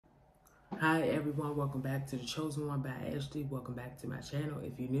Hi everyone, welcome back to The Chosen One by Ashley. Welcome back to my channel.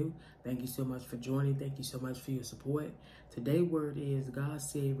 If you're new, thank you so much for joining. Thank you so much for your support. Today's word is, God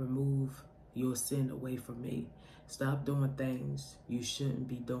said, remove your sin away from me. Stop doing things you shouldn't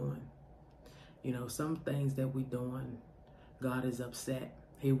be doing. You know, some things that we're doing, God is upset.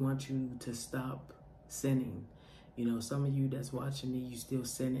 He wants you to stop sinning. You know, some of you that's watching me, you still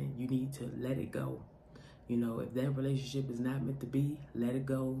sinning. You need to let it go. You know, if that relationship is not meant to be, let it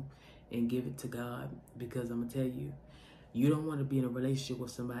go and give it to God. Because I'm going to tell you, you don't want to be in a relationship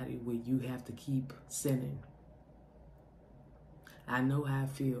with somebody where you have to keep sinning. I know how I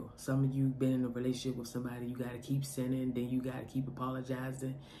feel. Some of you been in a relationship with somebody, you got to keep sinning, then you got to keep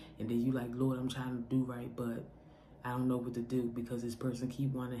apologizing, and then you like, Lord, I'm trying to do right, but I don't know what to do because this person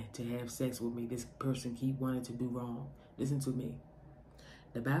keep wanting to have sex with me. This person keep wanting to do wrong. Listen to me.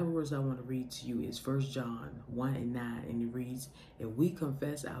 The Bible verse I want to read to you is 1 John 1:9, and it reads, if we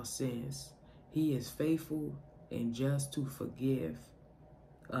confess our sins, he is faithful and just to forgive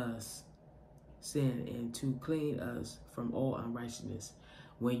us sin and to clean us from all unrighteousness.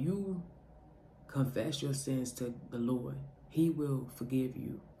 When you confess your sins to the Lord, he will forgive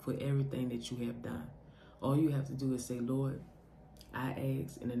you for everything that you have done. All you have to do is say, Lord, I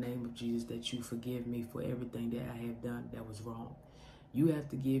ask in the name of Jesus that you forgive me for everything that I have done that was wrong. You have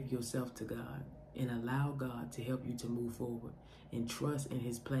to give yourself to God and allow God to help you to move forward and trust in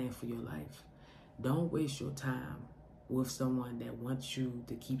his plan for your life. Don't waste your time with someone that wants you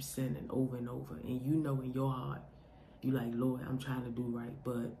to keep sinning over and over. And you know in your heart, you like, Lord, I'm trying to do right,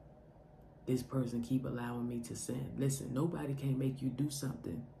 but this person keep allowing me to sin. Listen, nobody can make you do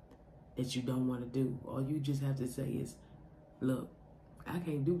something that you don't want to do. All you just have to say is, look, I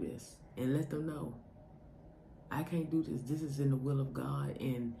can't do this. And let them know, I can't do this. This is in the will of God,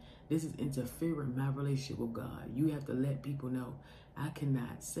 and this is interfering my relationship with God. You have to let people know, I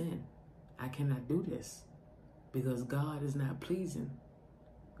cannot sin. I cannot do this because God is not pleasing.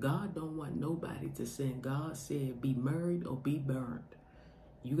 God don't want nobody to sin. God said, be married or be burned.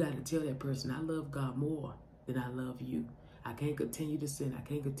 You got to tell that person, I love God more than I love you. I can't continue to sin. I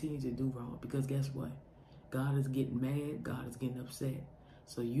can't continue to do wrong because guess what? God is getting mad. God is getting upset.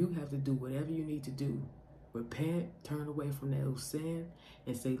 So you have to do whatever you need to do. Repent, turn away from that sin,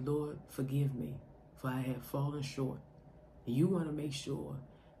 and say, Lord, forgive me, for I have fallen short. And you want to make sure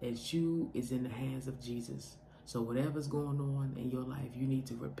that you is in the hands of Jesus. So whatever's going on in your life, you need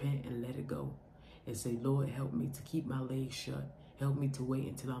to repent and let it go. And say, Lord, help me to keep my legs shut. Help me to wait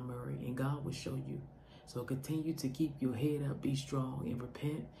until I'm married. And God will show you. So continue to keep your head up, be strong, and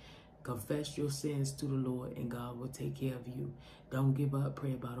repent. Confess your sins to the Lord, and God will take care of you. Don't give up.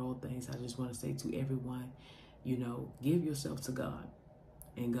 Pray about all things. I just want to say to everyone, you know, give yourself to God,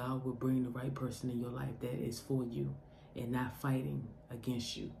 and God will bring the right person in your life that is for you and not fighting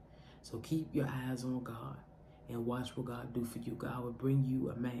against you. So keep your eyes on God and watch what God do for you. God will bring you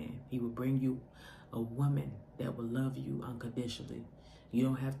a man. He will bring you a woman that will love you unconditionally. You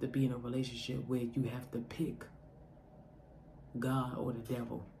don't have to be in a relationship where you have to pick God or the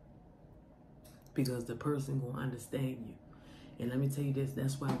devil, because the person will understand you. And let me tell you this,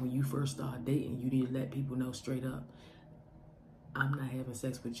 that's why when you first start dating, you need to let people know straight up, I'm not having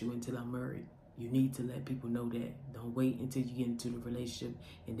sex with you until I'm married. You need to let people know that. Don't wait until you get into the relationship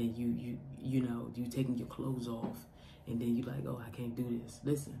and then you taking your clothes off and then you like, oh, I can't do this.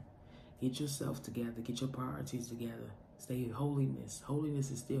 Listen, get yourself together, get your priorities together. Stay in holiness. Holiness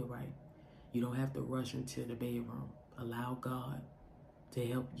is still right. You don't have to rush into the bedroom. Allow God to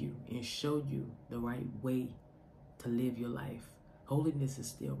help you and show you the right way to live your life. Holiness is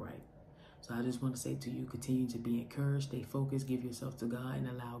still right. So I just want to say to you, continue to be encouraged, stay focused, give yourself to God, and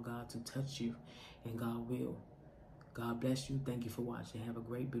allow God to touch you, and God will. God bless you. Thank you for watching. Have a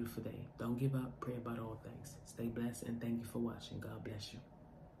great, beautiful day. Don't give up. Pray about all things. Stay blessed, and thank you for watching. God bless you.